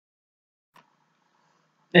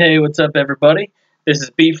Hey, what's up, everybody? This is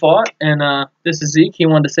BFought, and this is Zeke. He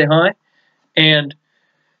wanted to say hi. And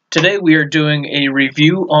today we are doing a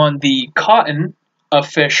review on the Cotton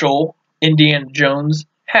official Indiana Jones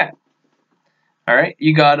hat. All right,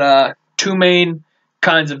 you got two main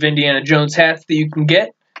kinds of Indiana Jones hats that you can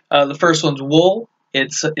get. The first one's wool.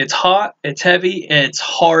 It's hot, it's heavy, it's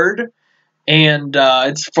hard, and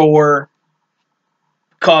it's for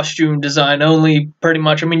costume design only, pretty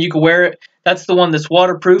much. I mean, you can wear it. That's the one that's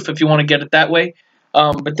waterproof if you want to get it that way.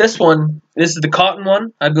 But this is the cotton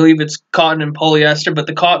one. I believe it's cotton and polyester, but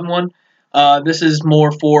the cotton one, this is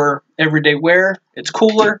more for everyday wear. It's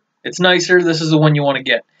cooler. It's nicer. This is the one you want to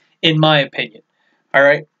get, in my opinion. All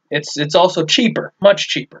right. It's also cheaper, much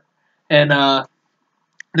cheaper. And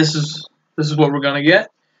this is what we're gonna get.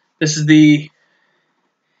 This is the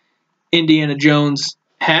Indiana Jones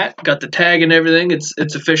hat. Got the tag and everything.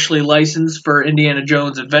 It's officially licensed for Indiana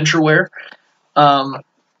Jones adventure wear.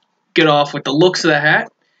 Get off with the looks of the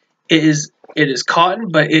hat. It is cotton,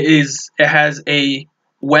 but it has a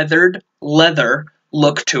weathered leather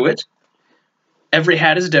look to it. Every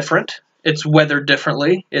hat is different. It's weathered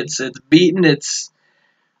differently. It's beaten. It's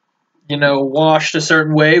washed a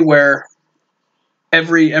certain way where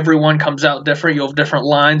everyone comes out different. You'll have different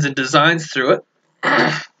lines and designs through it.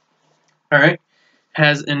 All right.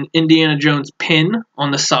 Has an Indiana Jones pin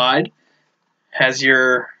on the side. Has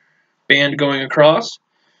your band going across.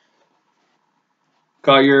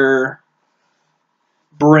 Got your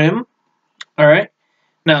brim. All right.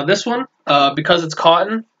 Now this one, because it's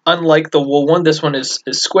cotton, unlike the wool one, this one is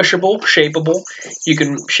squishable, shapeable. You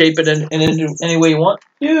can shape it in any way you want.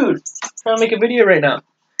 Dude, I'm trying to make a video right now.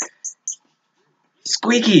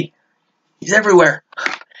 Squeaky. He's everywhere.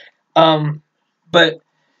 But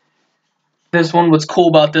this one, what's cool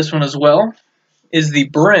about this one as well is the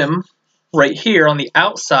brim right here on the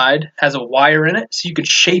outside has a wire in it, so you could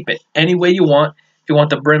shape it any way you want. If you want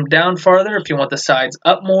the brim down farther, if you want the sides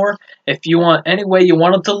up more, if you want any way you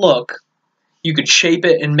want it to look, you could shape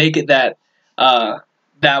it and make it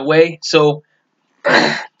that way. So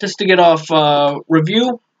just to get off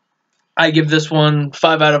review, I give this one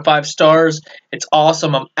 5 out of 5 stars. It's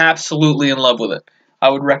awesome. I'm absolutely in love with it. I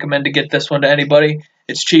would recommend to get this one to anybody.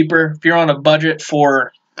 It's cheaper. If you're on a budget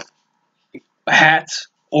for hats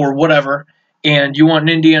or whatever, and you want an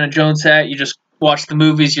Indiana Jones hat, you just watch the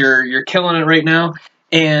movies, you're killing it right now,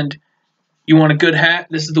 and you want a good hat,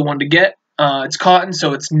 this is the one to get. It's cotton,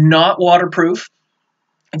 so it's not waterproof.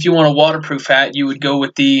 If you want a waterproof hat, you would go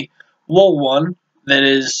with the wool one that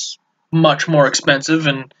is much more expensive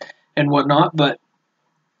and whatnot, but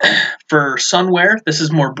for sunwear, this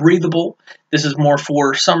is more breathable. This is more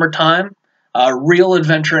for summertime, real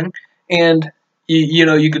adventuring, and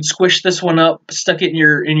you could squish this one up, stuck it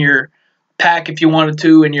in your pack if you wanted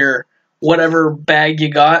to, in your whatever bag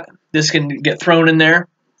you got. This can get thrown in there.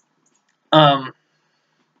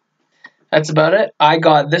 That's about it. I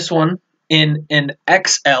got this one in an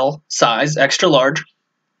XL size, extra large,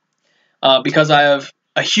 because I have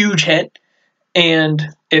a huge head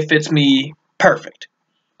and it fits me perfect.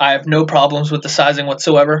 I have no problems with the sizing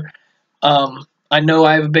whatsoever. I know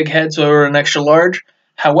I have a big head, so I ordered an extra large.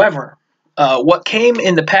 However, what came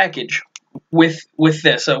in the package with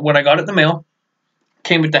this, when I got it in the mail,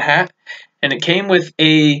 came with the hat, and it came with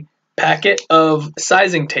a packet of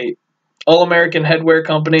sizing tape. All American Headwear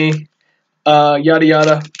Company, yada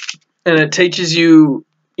yada. And it teaches you,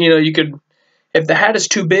 you could, if the hat is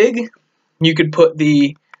too big, you could put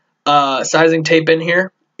the sizing tape in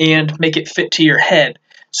here and make it fit to your head.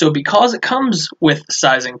 So because it comes with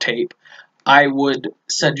sizing tape, I would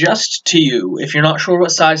suggest to you, if you're not sure what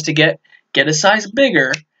size to get a size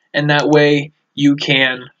bigger, and that way you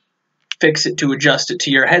can fix it to adjust it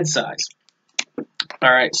to your head size.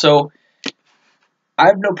 Alright, so I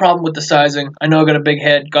have no problem with the sizing. I know I got a big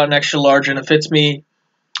head, got an extra large, and it fits me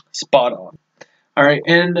spot on. Alright,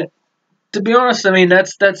 and to be honest, I mean,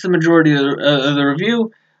 that's the majority of the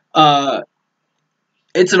review.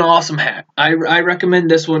 It's an awesome hat. I recommend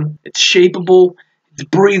this one. It's shapeable, it's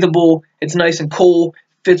breathable, it's nice and cool,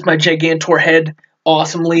 fits my Gigantor head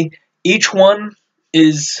awesomely. Each one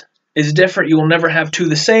is different. You will never have two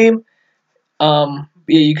the same.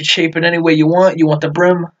 Yeah, you can shape it any way you want. You want the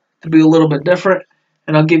brim to be a little bit different,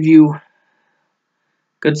 and I'll give you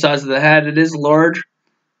good size of the hat. It is large.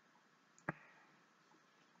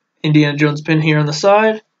 Indiana Jones pin here on the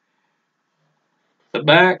side, the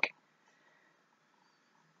back,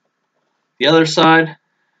 the other side.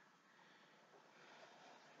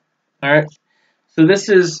 Alright, so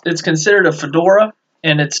it's considered a fedora,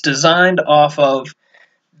 and it's designed off of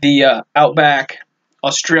the Outback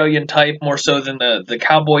Australian type more so than the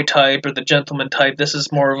cowboy type or the gentleman type. This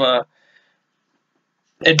is more of a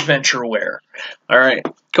adventure wear. All right,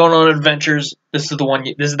 going on adventures. This is the one.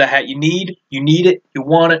 This is the hat you need. You need it. You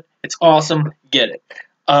want it. It's awesome. Get it.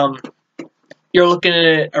 You're looking at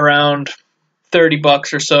it around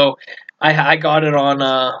 $30 or so. I got it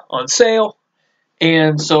on sale,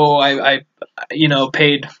 and so I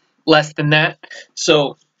paid less than that.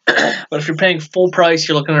 So, but if you're paying full price,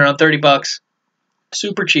 you're looking around $30.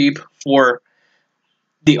 Super cheap for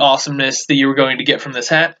the awesomeness that you were going to get from this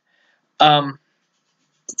hat.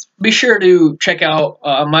 Be sure to check out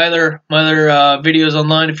my other videos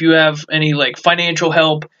online. If you have any like financial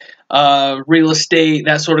help, real estate,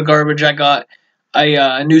 that sort of garbage, I got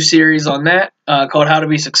a new series on that called How to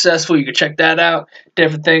Be Successful. You can check that out.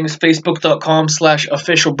 Different things.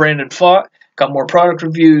 Facebook.com/officialbrandonfott. Got more product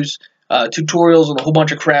reviews, tutorials, and a whole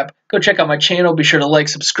bunch of crap. Go check out my channel. Be sure to like,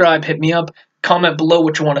 subscribe, hit me up. Comment below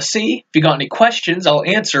what you want to see. If you got any questions, I'll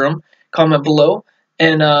answer them. Comment below.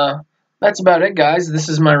 And that's about it, guys. This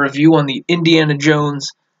is my review on the Indiana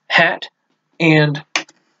Jones hat. And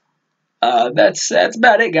that's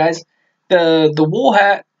about it, guys. The wool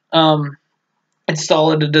hat, it's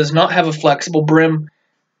solid. It does not have a flexible brim.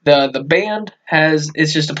 The band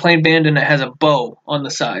it's just a plain band, and it has a bow on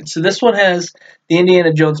the side. So this one has the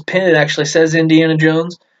Indiana Jones pin. It actually says Indiana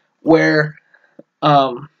Jones, where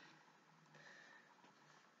the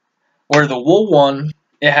wool one,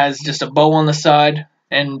 it has just a bow on the side,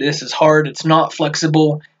 and this is hard. It's not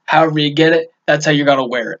flexible. However you get it, that's how you're going to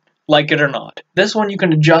wear it, like it or not. This one, you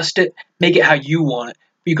can adjust it, make it how you want it.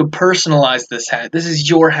 You can personalize this hat. This is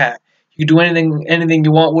your hat. You can do anything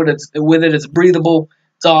you want with it. It's breathable.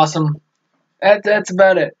 It's awesome. That's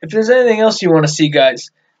about it. If there's anything else you want to see,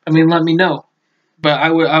 guys, I mean, let me know. But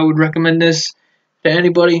I would recommend this to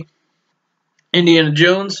anybody. Indiana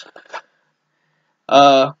Jones.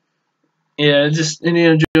 Yeah, just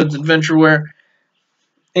Indiana Jones adventure wear.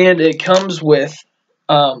 And it comes with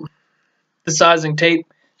the sizing tape.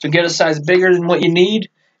 So get a size bigger than what you need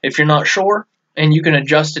if you're not sure, and you can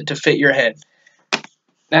adjust it to fit your head.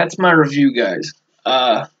 That's my review, guys.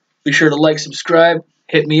 Be sure to like, subscribe,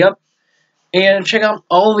 hit me up, and check out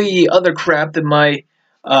all the other crap that my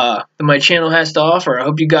channel has to offer. I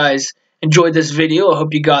hope you guys enjoyed this video. I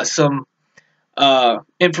hope you got some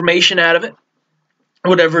information out of it,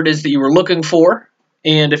 whatever it is that you were looking for.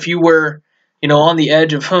 And if you were, on the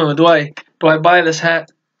edge of, do I buy this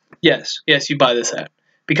hat? Yes, you buy this hat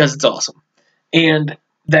because it's awesome. And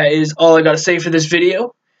that is all I got to say for this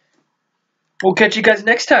video. We'll catch you guys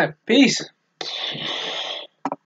next time. Peace.